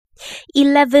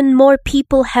11 more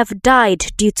people have died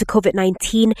due to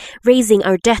COVID-19, raising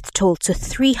our death toll to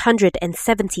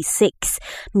 376.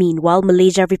 Meanwhile,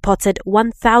 Malaysia reported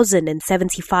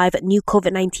 1,075 new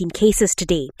COVID-19 cases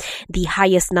today. The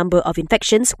highest number of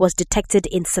infections was detected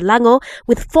in Selangor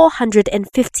with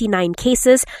 459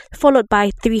 cases, followed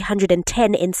by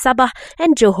 310 in Sabah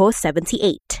and Johor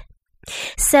 78.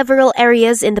 Several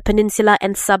areas in the peninsula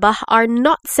and Sabah are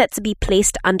not set to be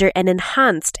placed under an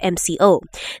enhanced MCO.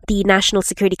 The National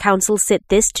Security Council said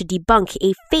this to debunk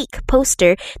a fake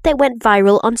poster that went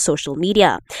viral on social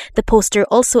media. The poster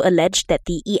also alleged that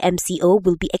the EMCO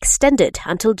will be extended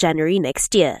until January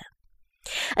next year.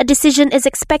 A decision is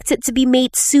expected to be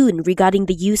made soon regarding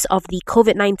the use of the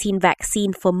COVID-19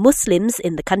 vaccine for Muslims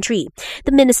in the country.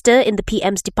 The minister in the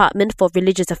PM's Department for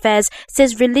Religious Affairs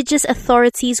says religious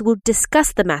authorities will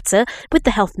discuss the matter with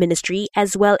the Health Ministry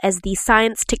as well as the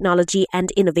Science, Technology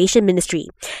and Innovation Ministry.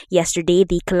 Yesterday,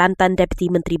 the Kelantan Deputy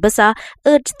Menteri Besar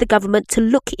urged the government to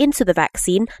look into the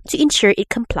vaccine to ensure it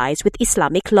complies with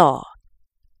Islamic law.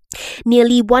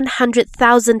 Nearly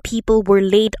 100,000 people were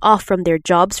laid off from their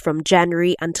jobs from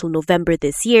January until November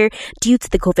this year due to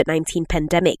the COVID-19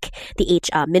 pandemic. The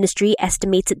HR Ministry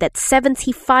estimated that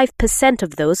 75%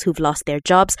 of those who've lost their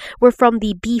jobs were from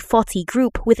the B40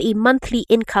 group with a monthly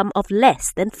income of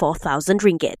less than 4,000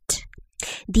 ringgit.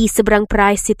 The Seberang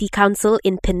Perai City Council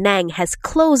in Penang has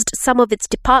closed some of its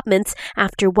departments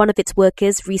after one of its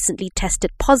workers recently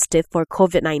tested positive for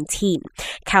COVID-19.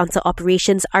 Counter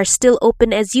operations are still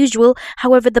open as usual,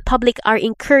 however the public are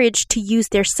encouraged to use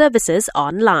their services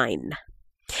online.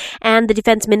 And the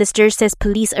Defence Minister says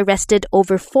police arrested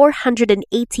over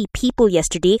 480 people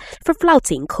yesterday for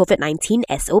flouting COVID-19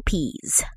 SOPs.